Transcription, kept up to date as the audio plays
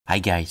Hi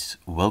guys,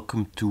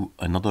 welcome to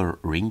another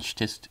range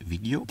test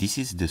video. This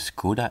is the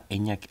Skoda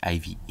Enyaq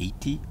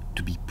iV80,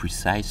 to be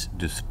precise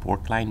the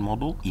Sportline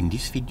model. In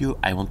this video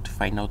I want to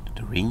find out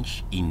the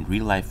range in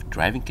real life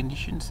driving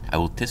conditions. I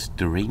will test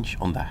the range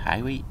on the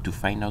highway to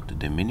find out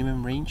the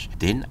minimum range.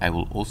 Then I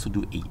will also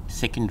do a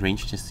second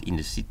range test in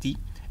the city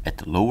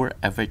at lower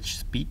average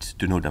speeds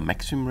to know the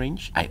maximum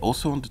range. I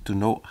also wanted to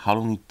know how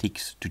long it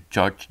takes to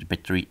charge the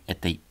battery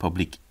at a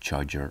public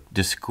charger.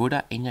 The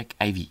Skoda Enyaq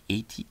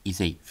iV80 is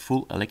a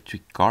full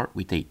electric car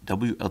with a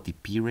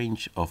WLTP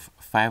range of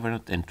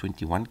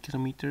 521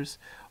 kilometers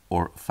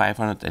or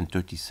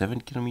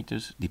 537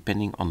 kilometers,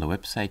 depending on the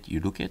website you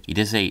look at. It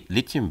has a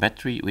lithium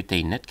battery with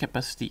a net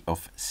capacity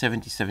of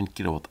 77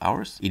 kilowatt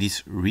hours. It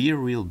is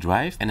rear-wheel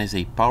drive and has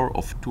a power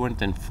of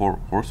 204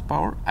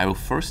 horsepower. I will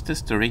first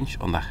test the range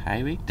on the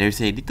highway. There's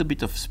a little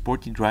bit of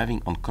sporty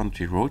driving on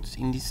country roads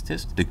in this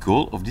test. The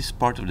goal of this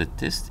part of the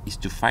test is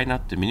to find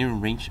out the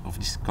minimum range of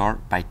this car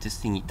by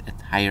testing it at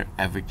higher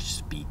average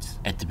speeds.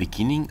 At the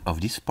beginning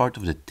of this part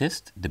of the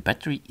test, the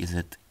battery is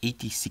at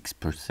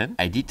 86%.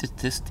 I did the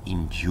test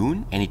in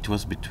June and it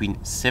was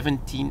between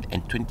 17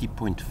 and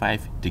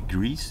 20.5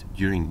 degrees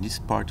during this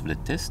part of the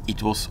test.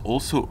 It was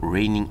also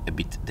raining a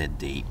bit that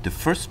day. The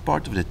first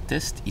part of the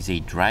test is a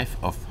drive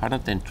of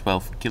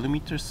 112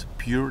 kilometers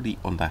purely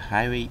on the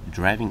highway,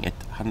 driving at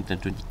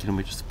 120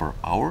 kilometers per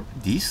hour.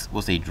 This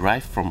was a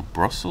drive from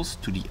Brussels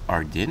to the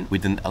Ardennes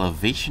with an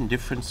elevation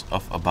difference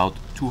of about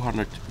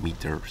 200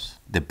 meters.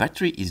 The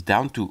battery is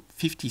down to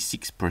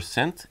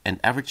 56% and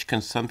average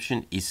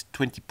consumption is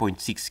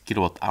 20.6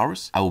 kilowatt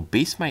hours. I will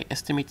base my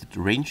estimated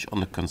range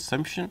on the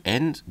consumption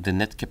and the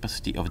net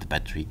capacity of the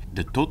battery.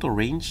 The total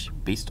range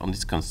based on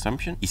this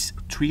consumption is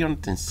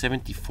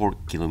 374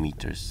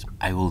 kilometers.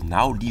 I will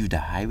now leave the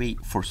highway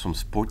for some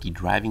sporty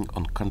driving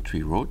on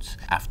country roads.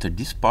 After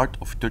this part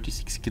of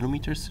 36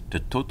 kilometers, the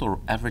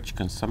total average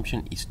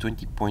consumption is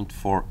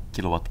 20.4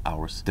 kilowatt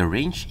hours. The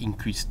range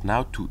increased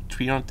now to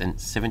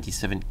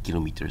 377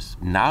 kilometers.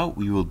 Now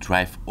we will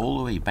drive all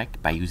the way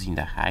back by using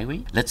the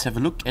highway. Let's have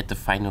a look at the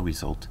final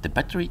result. The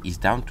battery is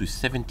down to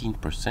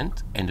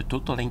 17% and the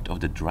total length of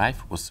the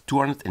drive was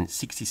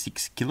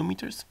 266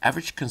 kilometers.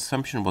 Average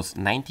consumption was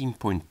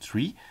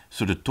 19.3,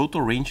 so the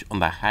total range on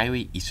the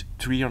highway is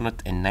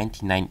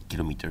 399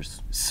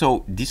 kilometers.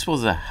 So this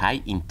was a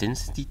high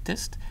intensity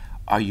test.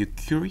 Are you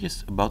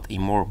curious about a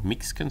more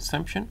mixed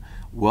consumption?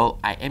 Well,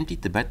 I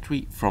emptied the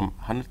battery from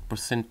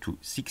 100% to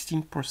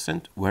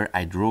 16%, where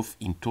I drove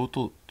in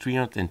total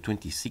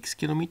 326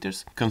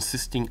 kilometers,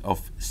 consisting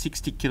of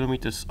 60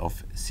 kilometers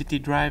of city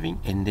driving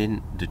and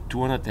then the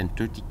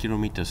 230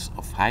 kilometers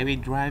of highway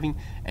driving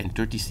and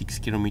 36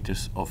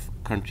 kilometers of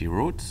country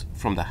roads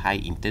from the high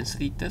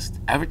intensity test.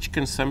 Average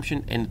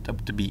consumption ended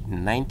up to be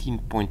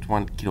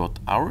 19.1 kilowatt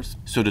hours.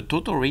 So the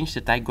total range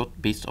that I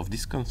got based off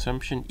this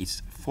consumption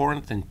is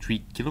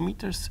 403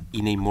 kilometers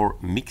in a more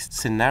mixed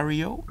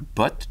scenario.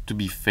 But to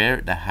be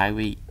fair, the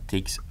highway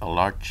takes a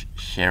large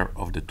share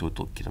of the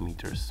total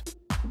kilometers.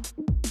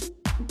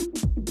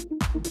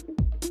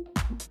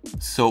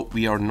 So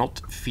we are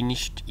not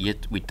finished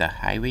yet with the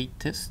highway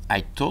test.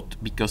 I thought,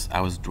 because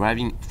I was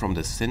driving from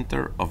the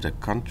center of the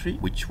country,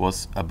 which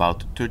was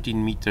about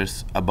 13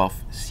 meters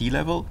above sea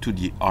level, to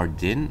the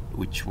Ardennes,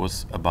 which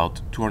was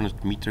about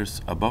 200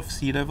 meters above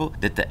sea level,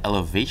 that the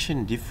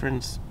elevation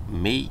difference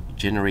may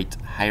generate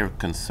higher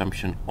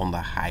consumption on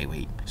the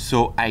highway.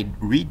 So I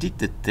redid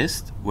the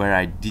test where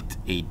I did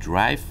a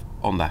drive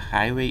on the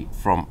highway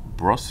from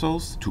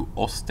Brussels to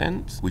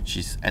Ostend, which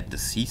is at the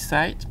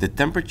seaside. The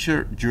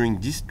temperature during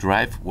this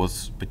drive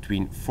was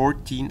between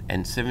 14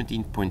 and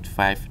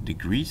 17.5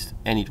 degrees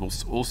and it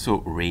was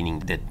also raining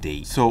that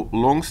day. So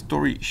long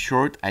story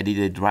short, I did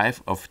a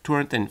drive of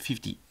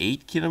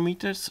 258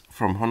 kilometers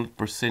from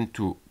 100%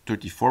 to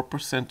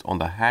 34% on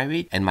the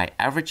highway, and my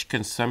average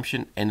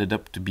consumption ended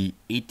up to be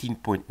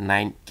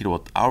 18.9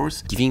 kilowatt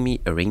hours, giving me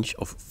a range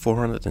of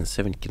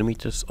 407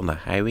 kilometers on the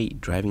highway,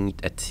 driving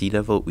it at sea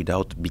level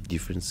without big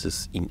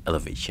differences in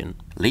elevation.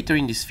 Later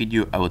in this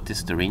video I will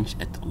test the range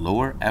at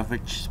lower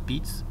average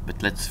speeds,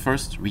 but let's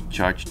first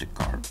recharge the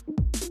car.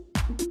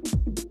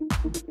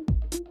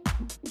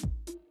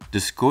 The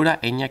Skoda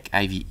Enyaq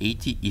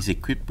iV80 is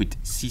equipped with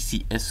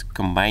CCS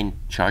combined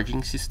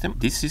charging system.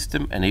 This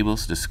system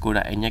enables the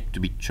Skoda Enyaq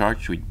to be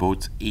charged with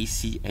both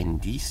AC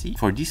and DC.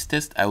 For this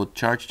test I will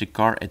charge the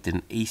car at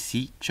an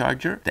AC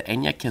charger. The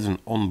Enyaq has an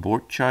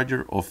onboard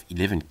charger of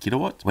 11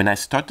 kilowatt. When I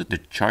started the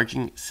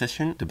charging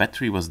session, the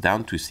battery was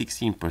down to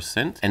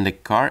 16% and the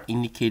car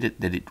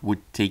indicated that it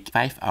would take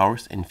 5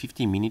 hours and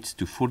 50 minutes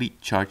to fully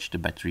charge the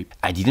battery.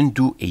 I didn't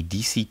do a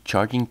DC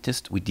charging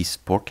test with this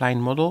Sportline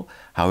model.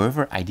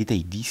 However, I did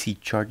a DC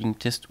charging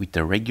test with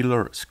the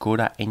regular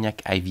Skoda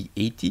Enyaq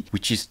iV80,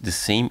 which is the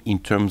same in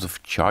terms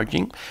of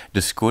charging.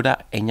 The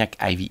Skoda Enyaq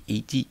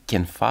iV80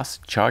 can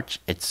fast charge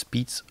at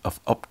speeds of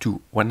up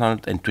to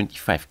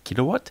 125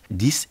 kilowatt.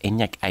 This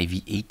Enyaq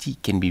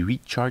iV80 can be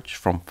recharged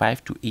from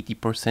 5 to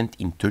 80%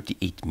 in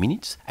 38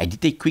 minutes. I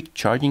did a quick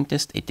charging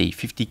test at a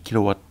 50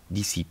 kilowatt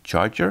DC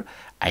charger.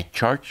 I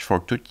charged for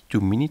 32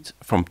 minutes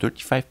from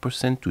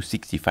 35% to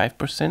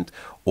 65%,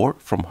 or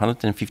from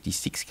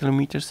 156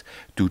 kilometers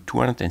to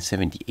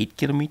 278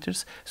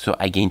 kilometers. So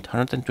I gained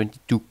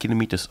 122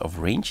 kilometers of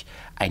range.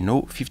 I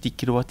know 50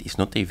 kilowatt is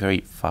not a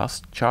very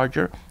fast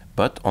charger,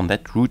 but on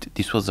that route,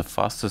 this was the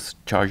fastest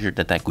charger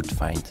that I could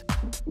find.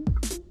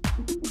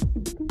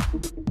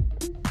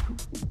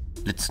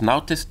 Let's now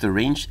test the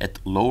range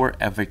at lower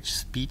average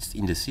speeds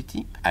in the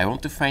city. I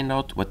want to find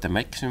out what the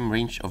maximum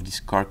range of this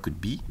car could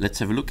be. Let's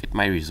have a look at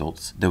my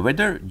results. The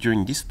weather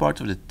during this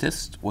part of the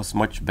test was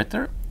much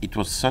better. It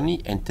was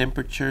sunny and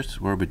temperatures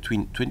were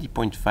between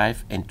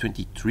 20.5 and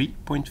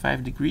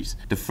 23.5 degrees.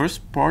 The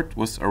first part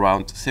was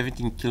around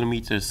 17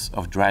 kilometers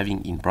of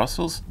driving in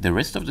Brussels. The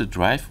rest of the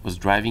drive was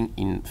driving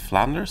in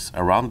Flanders,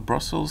 around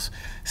Brussels,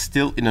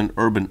 still in an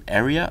urban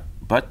area,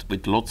 but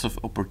with lots of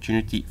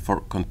opportunity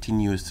for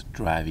continuous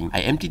driving.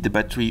 I emptied the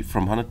battery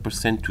from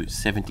 100% to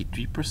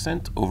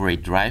 73% over a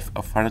drive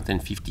of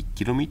 150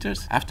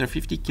 kilometers. After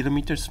 50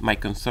 kilometers, my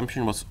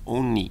consumption was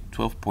only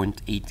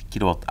 12.8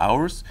 kilowatt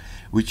hours,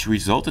 which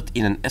resulted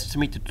in an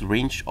estimated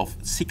range of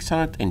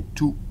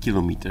 602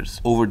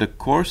 kilometers. Over the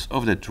course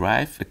of the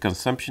drive, the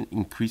consumption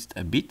increased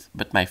a bit,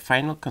 but my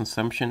final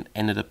consumption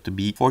ended up to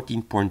be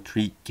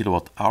 14.3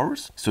 kilowatt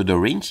hours. So the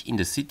range in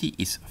the city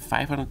is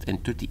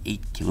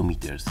 538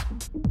 kilometers.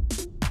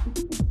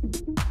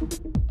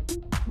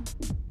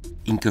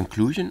 In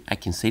conclusion, I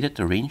can say that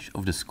the range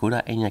of the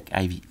Skoda Enyaq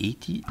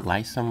iV80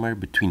 lies somewhere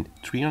between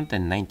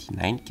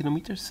 399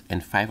 kilometers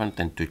and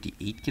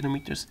 538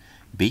 kilometers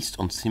based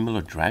on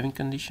similar driving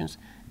conditions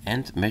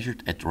and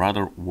measured at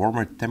rather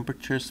warmer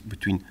temperatures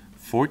between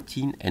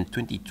 14 and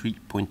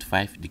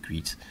 23.5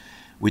 degrees.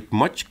 With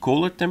much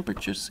colder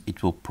temperatures,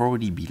 it will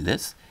probably be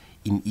less.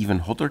 In even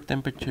hotter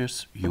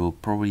temperatures, you will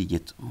probably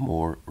get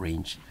more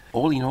range.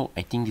 All in all,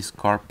 I think this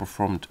car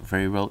performed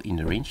very well in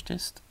the range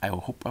test. I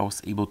hope I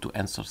was able to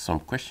answer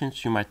some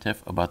questions you might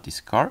have about this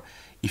car.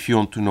 If you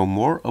want to know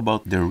more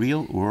about the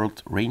real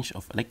world range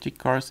of electric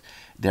cars,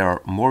 there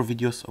are more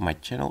videos on my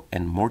channel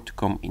and more to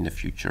come in the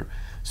future.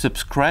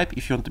 Subscribe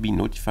if you want to be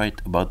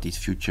notified about these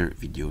future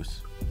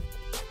videos.